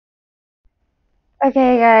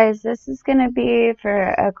Okay, guys, this is going to be for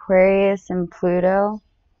Aquarius and Pluto.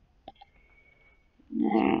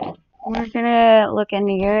 Alright. We're going to look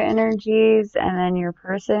into your energies and then your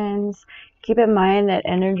person's. Keep in mind that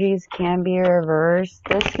energies can be reversed.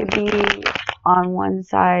 This could be on one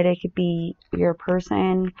side, it could be your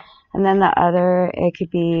person, and then the other, it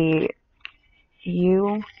could be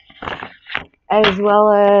you. As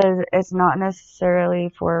well as it's not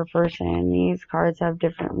necessarily for a person. These cards have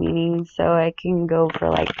different meanings, so it can go for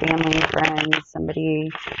like family, friends, somebody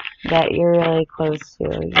that you're really close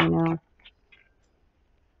to, you know,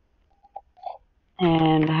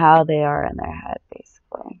 and how they are in their head,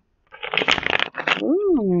 basically.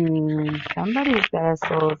 Ooh, somebody's got a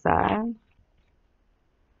soul side.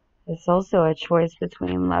 It's also a choice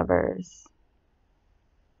between lovers.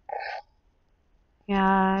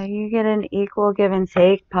 Yeah, you get an equal give and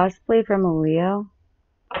take, possibly from a Leo.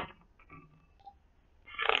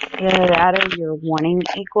 Either that or you're wanting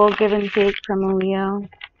equal give and take from a Leo.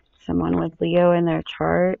 Someone with Leo in their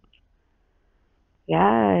chart.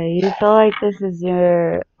 Yeah, you feel like this is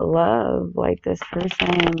your love. Like this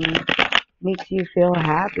person makes you feel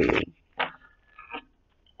happy.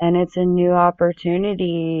 And it's a new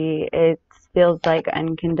opportunity. It feels like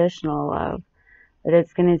unconditional love. But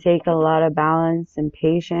it's going to take a lot of balance and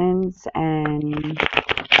patience and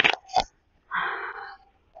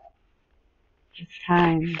just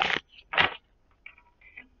time.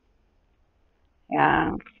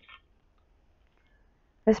 Yeah.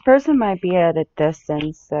 This person might be at a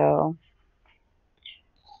distance, so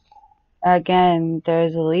again,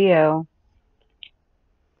 there's a Leo.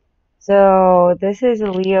 So this is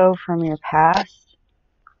a Leo from your past,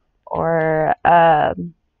 or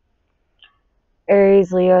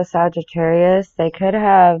Aries, Leo, Sagittarius. They could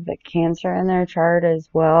have Cancer in their chart as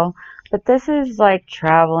well, but this is like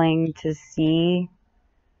traveling to see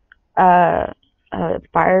a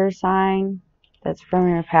fire sign that's from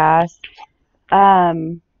your past.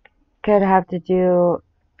 Could have to do,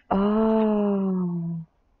 oh,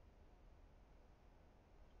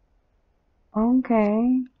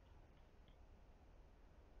 okay.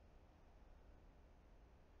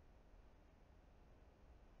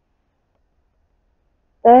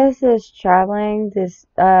 This is traveling, this,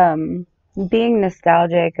 being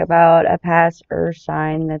nostalgic about a past earth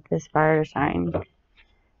sign that this fire sign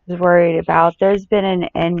is worried about. There's been an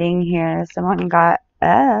ending here. Someone got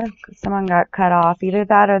cut off. Either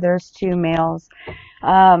that or there's two males.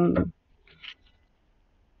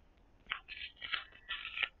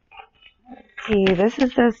 See, this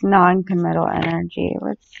is this non-committal energy.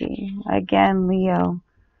 Let's see. Again, Leo.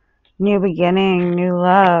 New beginning, new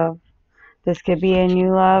love. This could be a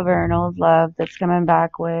new love or an old love that's coming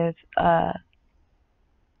back with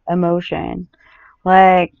emotion.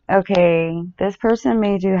 Like, okay, this person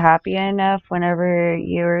made you happy enough whenever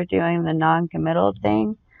you were doing the non-committal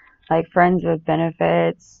thing, like friends with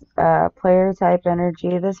benefits, player type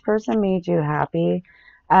energy. This person made you happy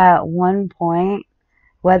at one point,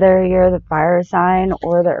 whether you're the fire sign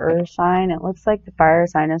or the earth sign. It looks like the fire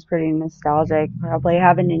sign is pretty nostalgic, probably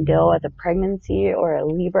having to deal with a pregnancy or a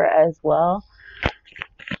Libra as well.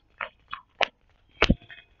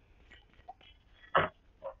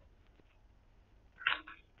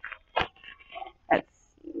 Let's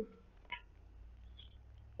see.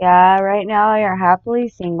 Yeah, right now you're happily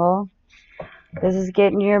single. This is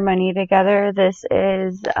getting your money together. This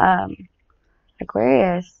is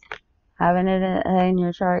Aquarius. Having it in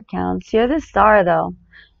your chart counts. You're the star, though.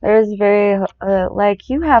 There's very, like,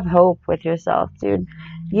 you have hope with yourself, dude.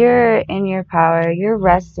 You're in your power. You're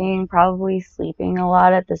resting, probably sleeping a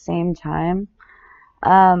lot at the same time.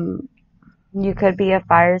 You could be a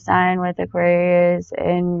fire sign with Aquarius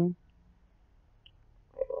and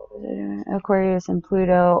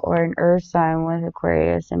Pluto, or an earth sign with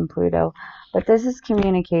Aquarius and Pluto. But this is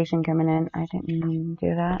communication coming in. I didn't mean to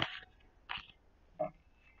do that.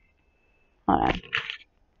 Hold on.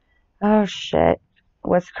 Oh shit.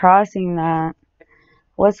 What's crossing that?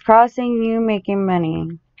 What's crossing you making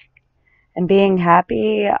money and being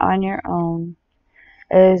happy on your own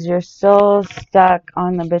is you're still stuck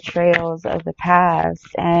on the betrayals of the past,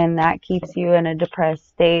 and that keeps you in a depressed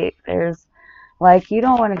state. There's like, you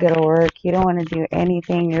don't want to go to work, you don't want to do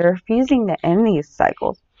anything, you're refusing to end these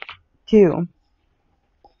cycles too.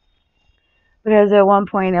 Because at one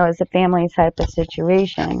point it was a family type of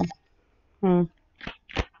situation.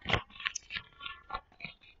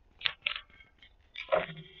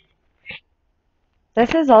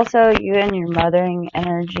 This is also you and your mothering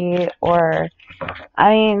energy, or,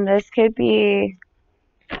 I mean, this could be,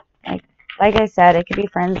 like I said, it could be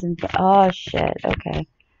friends and, oh shit, okay.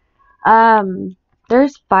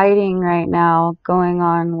 There's fighting right now going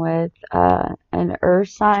on with an earth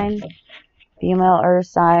sign, female earth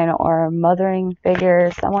sign, or a mothering figure,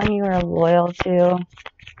 someone you are loyal to.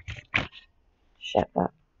 Shut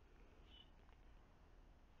up.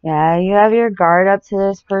 Yeah, you have your guard up to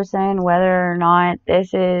this person, whether or not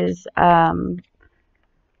this is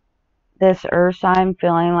this earth sign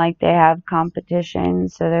feeling like they have competition,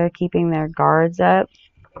 so they're keeping their guards up.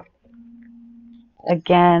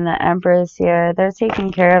 Again, the Empress here, they're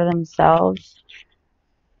taking care of themselves.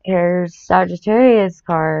 Here's Sagittarius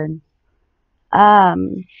card.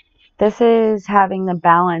 This is having the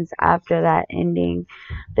balance after that ending.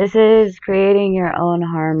 This is creating your own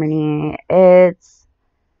harmony. It's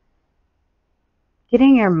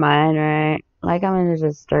getting your mind right. Like, I'm gonna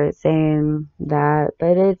just start saying that,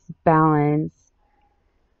 but it's balance.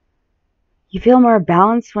 You feel more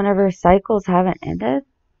balanced whenever cycles haven't ended.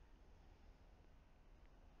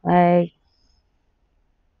 Like,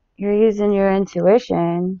 you're using your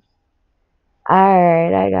intuition.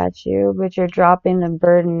 Alright, I got you, but you're dropping the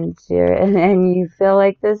burdens here, and then you feel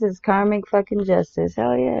like this is karmic fucking justice.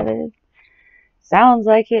 Hell yeah, it is. Sounds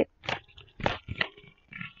like it.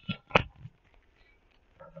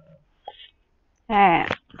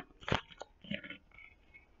 Alright.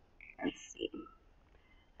 Let's see.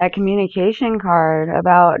 That communication card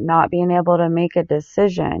about not being able to make a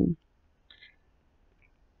decision.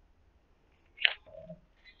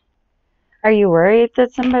 Are you worried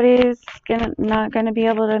that somebody's not gonna be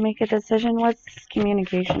able to make a decision? What's this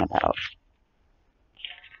communication about?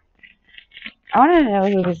 I want to know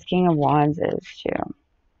who this King of Wands is too,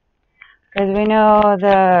 because we know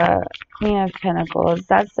the Queen of Pentacles.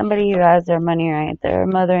 That's somebody who has their money right there,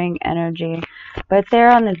 mothering energy, but they're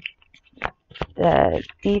on the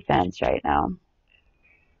defense right now.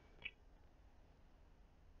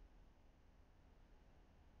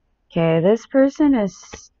 Okay, this person is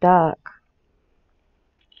stuck.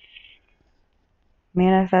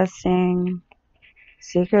 Manifesting,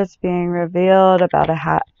 secrets being revealed about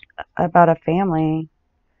a family.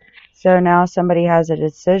 So now somebody has a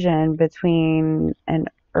decision between an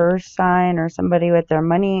earth sign or somebody with their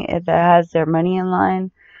money that has their money in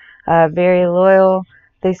line. Very loyal.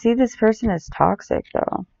 They see this person as toxic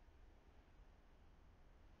though.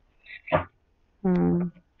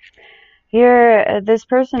 Here, this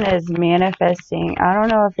person is manifesting. I don't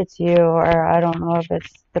know if it's you, or I don't know if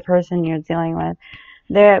it's the person you're dealing with.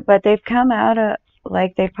 But they've come out of,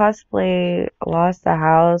 like, they possibly lost the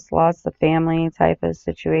house, lost the family type of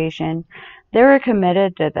situation. They were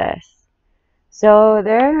committed to this. So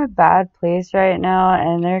they're in a bad place right now,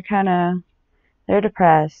 and they're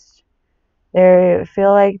depressed. They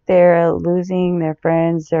feel like they're losing their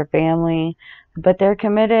friends, their family, but they're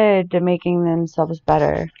committed to making themselves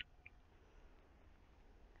better.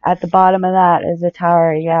 At the bottom of that is a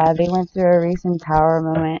tower. Yeah, they went through a recent tower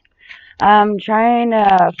moment. Trying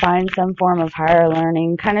to find some form of higher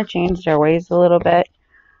learning, kind of change their ways a little bit.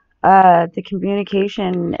 The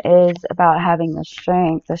communication is about having the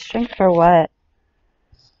strength. The strength for what?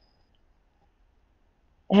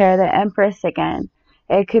 Here, the Empress again.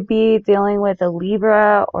 It could be dealing with a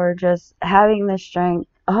Libra or just having the strength.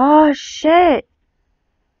 Oh, shit!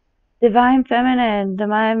 Divine Feminine,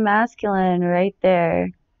 Divine Masculine, right there.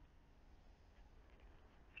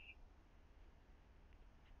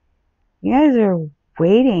 You guys are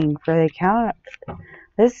waiting for the count.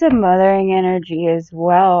 This is a mothering energy as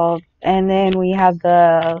well. And then we have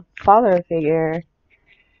the father figure.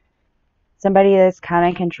 Somebody that's kind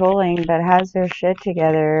of controlling but has their shit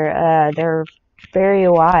together. They're very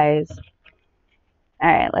wise.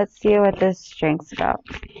 Alright, let's see what this strength's about.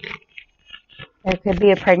 There could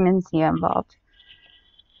be a pregnancy involved.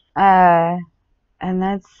 And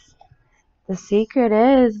that's... The secret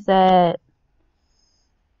is that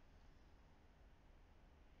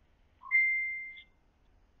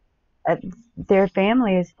their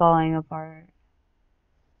family is falling apart.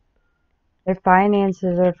 Their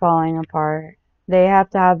finances are falling apart. They have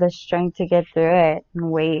to have the strength to get through it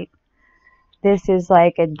and wait. This is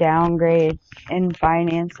like a downgrade in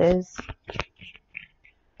finances.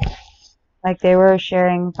 Like they were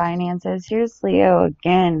sharing finances. Here's Leo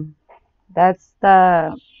again. That's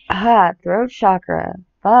the throat chakra.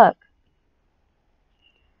 Fuck.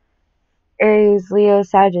 Aries, Leo,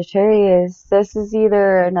 Sagittarius. This is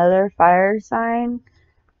either another fire sign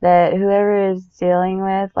that whoever is dealing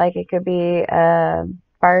with, like it could be a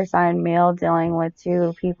fire sign male dealing with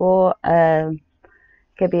two people,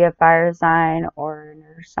 could be a fire sign or an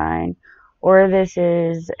earth sign, Or this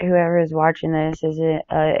is, whoever is watching this, is it,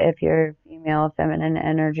 if you're female, feminine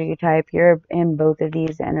energy type, you're in both of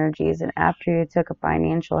these energies. And after you took a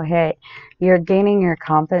financial hit, you're gaining your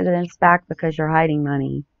confidence back because you're hiding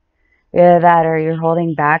money. Either that or you're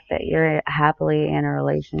holding back that you're happily in a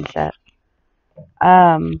relationship.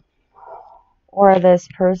 Or this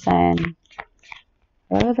person,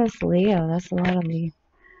 or this Leo, that's a lot of Leo.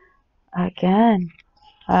 Again,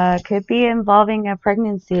 could be involving a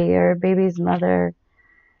pregnancy or a baby's mother.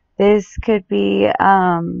 This could be,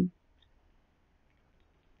 an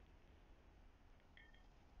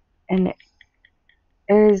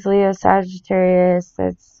Aries, Leo, Sagittarius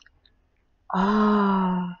that's,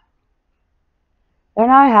 they're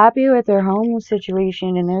not happy with their home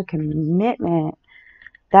situation and their commitment.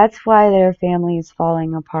 That's why their family is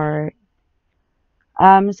falling apart.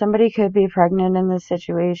 Somebody could be pregnant in this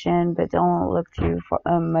situation, but don't look too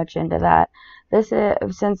much into that. This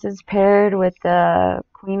is, since it's paired with the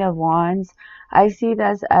Queen of Wands, I see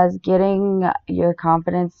this as getting your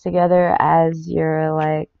confidence together as you're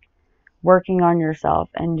like working on yourself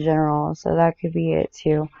in general. So that could be it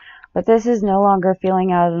too. But this is no longer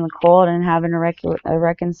feeling out in the cold and having a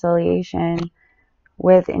reconciliation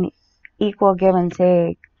with an equal give and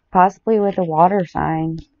take, possibly with a water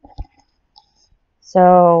sign.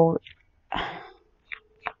 So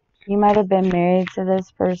you might have been married to this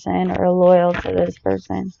person or loyal to this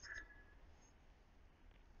person.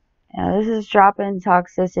 Now, this is dropping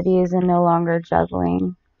toxicities and no longer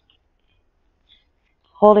juggling,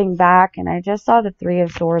 holding back. And I just saw the Three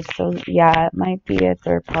of Swords, so yeah, it might be a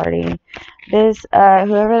third party. This,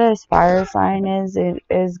 whoever this fire sign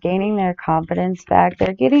is gaining their confidence back.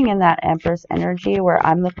 They're getting in that Empress energy where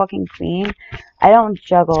I'm the fucking queen. I don't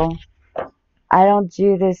juggle. I don't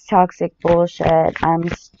do this toxic bullshit. I'm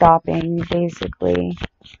stopping, basically.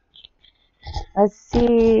 Let's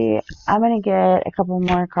see. I'm going to get a couple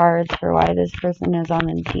more cards for why this person is on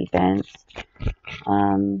the defense.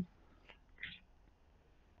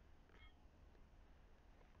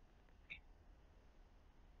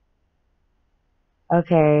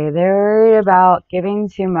 Okay, they're worried about giving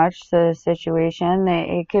too much to the situation.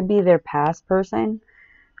 It could be their past person.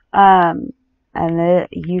 And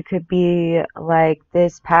you could be like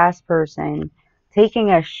this past person taking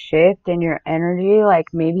a shift in your energy.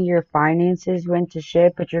 Like maybe your finances went to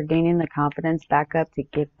shit, but you're gaining the confidence back up to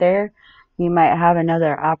get there. You might have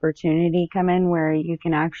another opportunity come in where you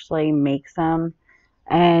can actually make some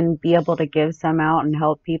and be able to give some out and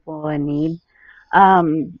help people in need.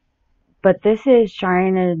 But this is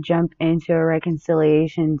trying to jump into a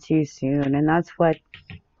reconciliation too soon, and that's what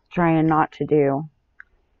trying not to do.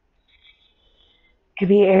 Could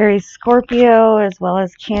be Aries, Scorpio, as well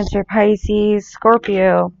as Cancer, Pisces,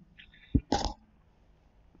 Scorpio.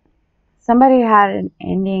 Somebody had an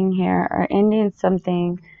ending here, or ending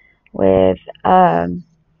something with an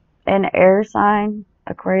air sign,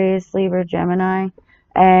 Aquarius, Libra, Gemini,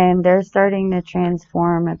 and they're starting to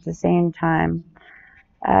transform at the same time.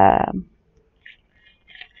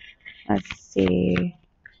 Let's see.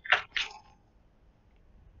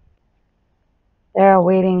 They're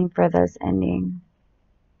waiting for this ending.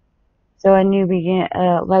 So a new begin,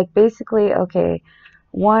 like basically, okay,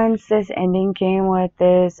 once this ending came with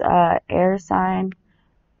this air sign,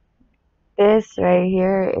 this right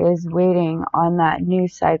here is waiting on that new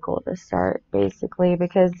cycle to start, basically,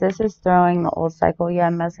 because this is throwing the old cycle. Yeah,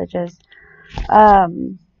 messages.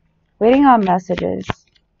 Waiting on messages.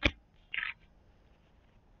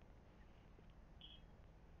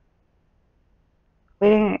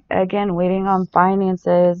 Waiting on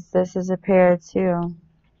finances. This is a pair too.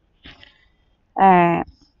 Alright.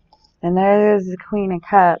 And there is the Queen of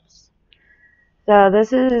Cups. So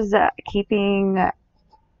this is keeping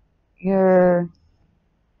your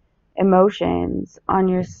emotions on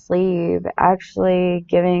your sleeve, actually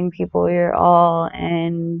giving people your all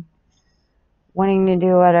and wanting to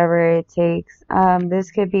do whatever it takes. This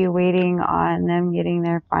could be waiting on them getting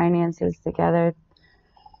their finances together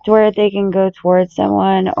to where they can go towards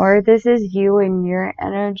someone, or this is you and your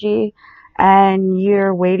energy and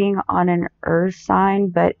you're waiting on an earth sign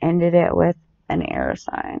but ended it with an air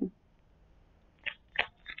sign.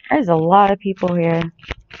 There's a lot of people here.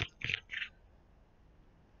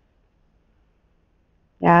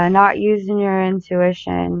 Yeah, not using your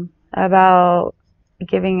intuition about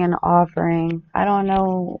giving an offering. I don't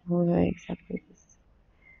know who they accepted this.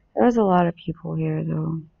 There was a lot of people here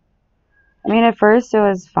though. I mean, at first it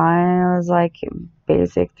was fine. It was like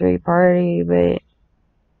basic 3-party, but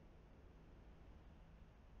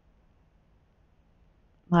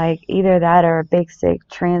like either that or a basic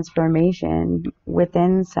transformation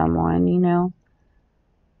within someone, you know?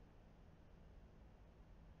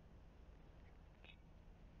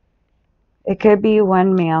 It could be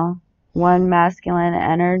one male, one masculine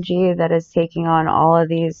energy that is taking on all of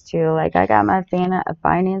these too. Like, I got my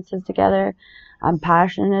finances together. I'm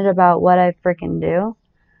passionate about what I freaking do.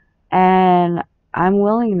 And I'm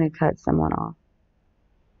willing to cut someone off.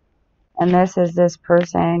 And this is this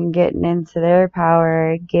person getting into their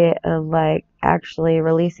power, like actually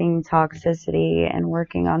releasing toxicity and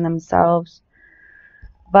working on themselves,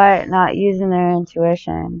 but not using their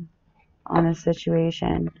intuition on a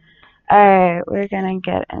situation. Alright, we're gonna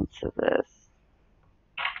get into this.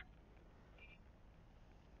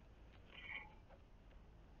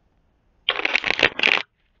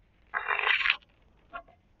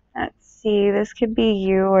 Let's see, this could be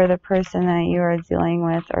you or the person that you are dealing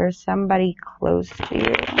with, or somebody close to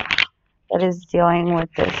you that is dealing with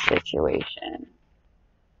this situation.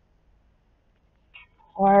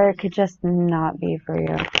 Or it could just not be for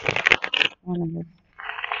you. One of the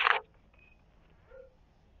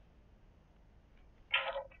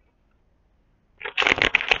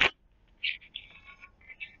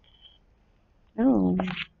Ooh.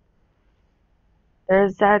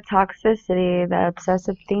 There's that toxicity, that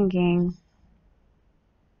obsessive thinking.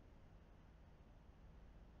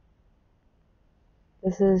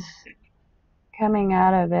 This is coming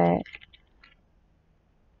out of it.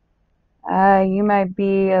 You might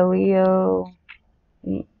be a Leo,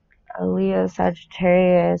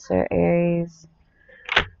 Sagittarius, or Aries.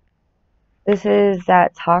 This is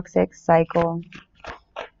that toxic cycle.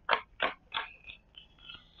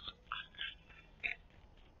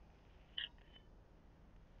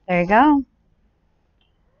 There you go.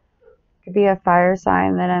 Could be a fire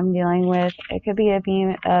sign that I'm dealing with. It could be a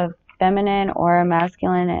feminine or a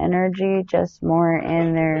masculine energy, just more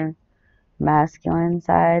in their masculine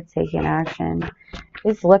side, taking action.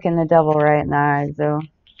 He's looking the devil right in the eyes, though.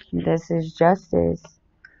 This is justice.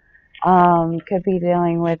 Could be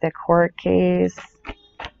dealing with a court case.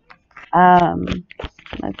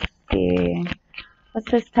 Let's see.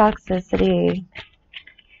 What's this toxicity?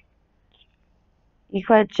 You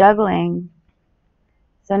quit juggling.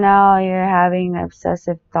 So now you're having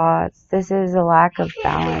obsessive thoughts. This is a lack of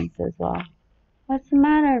balance as well. What's the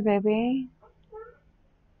matter, baby?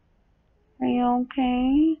 Are you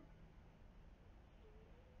okay?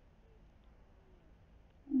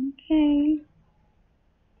 Okay.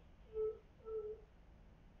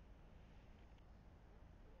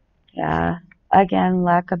 Yeah. Again,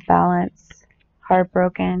 lack of balance.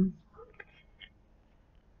 Heartbroken.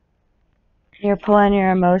 You're pulling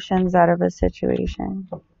your emotions out of a situation.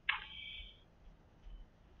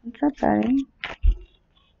 What's up, buddy?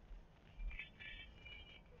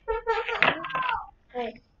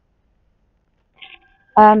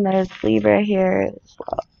 There's Libra here as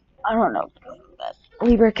well. I don't know.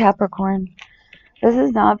 Libra, Capricorn. This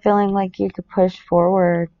is not feeling like you could push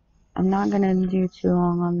forward. I'm not gonna do too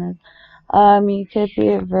long on this. You could be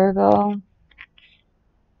a Virgo,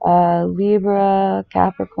 Libra,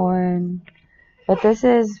 Capricorn. But this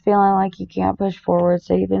is feeling like you can't push forward,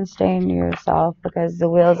 so you've been staying to yourself because the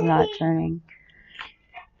wheel's not turning.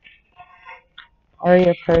 Or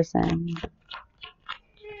your person.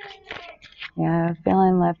 Yeah,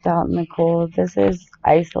 feeling left out in the cold. This is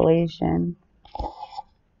isolation.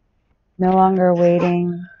 No longer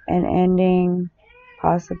waiting and ending,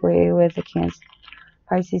 possibly with a Cancer,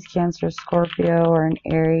 Pisces, Cancer, Scorpio, or an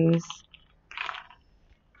Aries.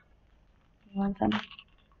 You want some?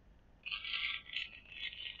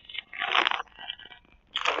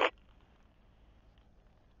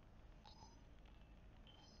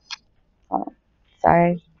 Oh,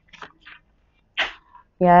 sorry.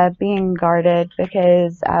 Yeah, being guarded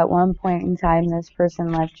because at one point in time this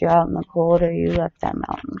person left you out in the cold or you left them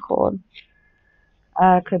out in the cold.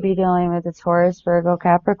 Could be dealing with a Taurus, Virgo,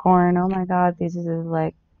 Capricorn. Oh my god, these are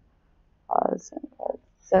like awesome.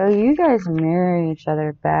 So you guys mirror each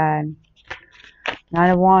other bad.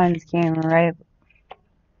 Nine of Wands came right.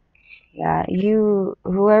 Yeah,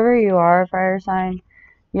 whoever you are, fire sign,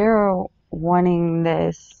 you're wanting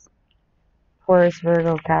this Taurus,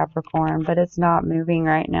 Virgo, Capricorn, but it's not moving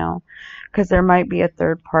right now because there might be a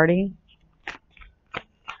third party.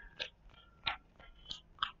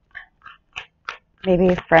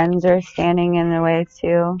 Maybe friends are standing in the way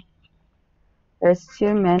too. There's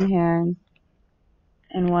two men here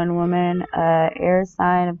and one woman, air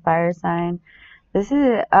sign, a fire sign. This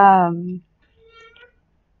is, okay,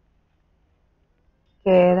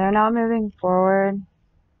 they're not moving forward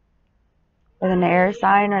with an air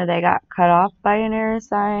sign, or they got cut off by an air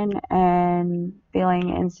sign and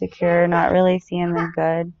feeling insecure, not really seeing the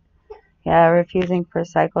good. Yeah, refusing for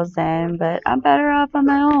cycles in, but I'm better off on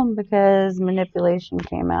my own because manipulation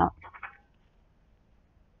came out.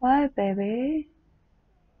 What, baby?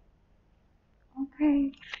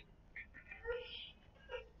 Okay.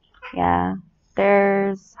 Yeah,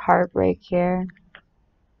 there's heartbreak here.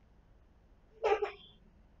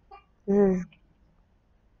 This is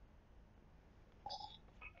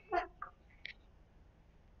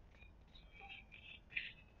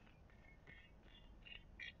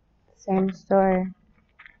same story.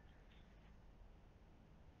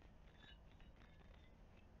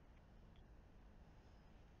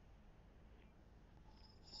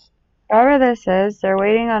 Whatever this is, they're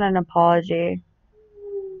waiting on an apology.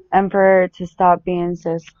 Emperor to stop being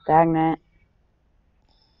so stagnant.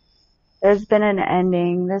 There's been an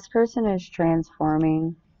ending. This person is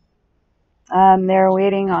transforming. They're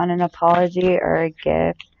waiting on an apology or a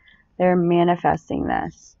gift. They're manifesting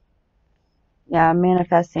this. Yeah,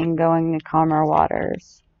 manifesting going to calmer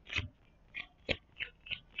waters. I'm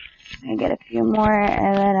gonna get a few more,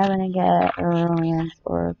 and then I'm gonna get a romance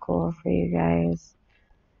oracle for you guys.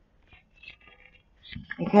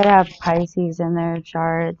 You could have Pisces in their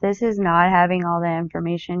chart. This is not having all the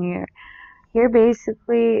information. You're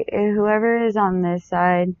basically, whoever is on this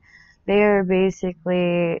side, they are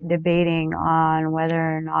basically debating on whether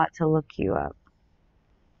or not to look you up.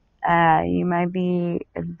 They might be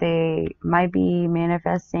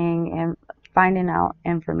manifesting and finding out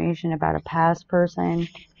information about a past person.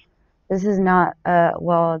 This is not,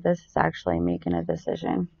 this is actually making a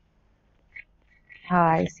decision. How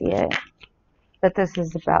I see it. But this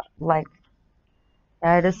is about, like,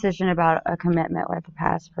 a decision about a commitment with a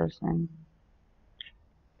past person.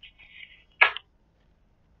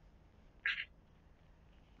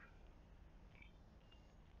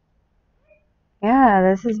 Yeah,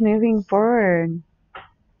 this is moving forward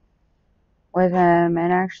with him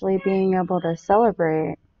and actually being able to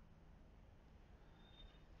celebrate.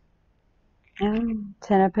 Yeah,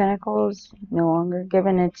 Ten of Pentacles, no longer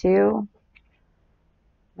giving it to you.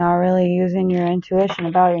 Not really using your intuition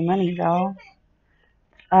about your money, though.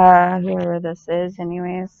 Whoever this is,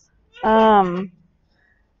 anyways.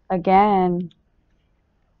 Again,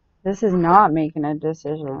 this is not making a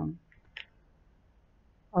decision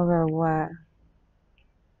over what?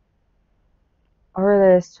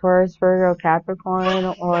 Over this Taurus, Virgo,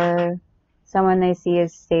 Capricorn, or someone they see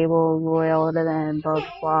as stable, loyal to them, blah,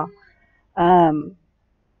 blah, blah.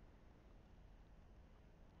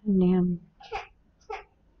 Damn.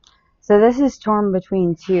 So this is torn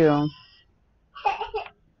between two.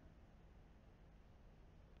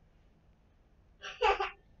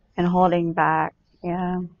 And holding back,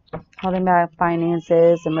 yeah. Holding back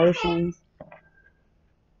finances, emotions.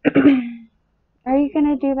 Are you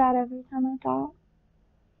gonna do that every time I talk?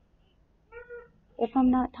 If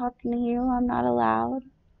I'm not talking to you, I'm not allowed.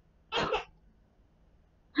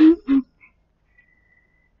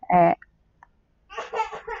 Alright.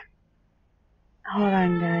 Hold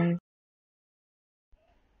on, guys.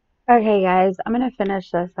 Okay, guys, I'm gonna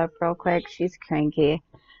finish this up real quick. She's cranky.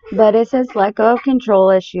 But it says, let go of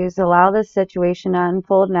control issues, allow the situation to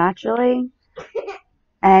unfold naturally,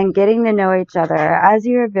 and getting to know each other. As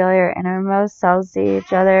you reveal your innermost selves to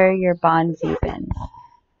each other, your bond deepens.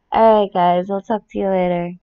 Alright, guys, I'll talk to you later.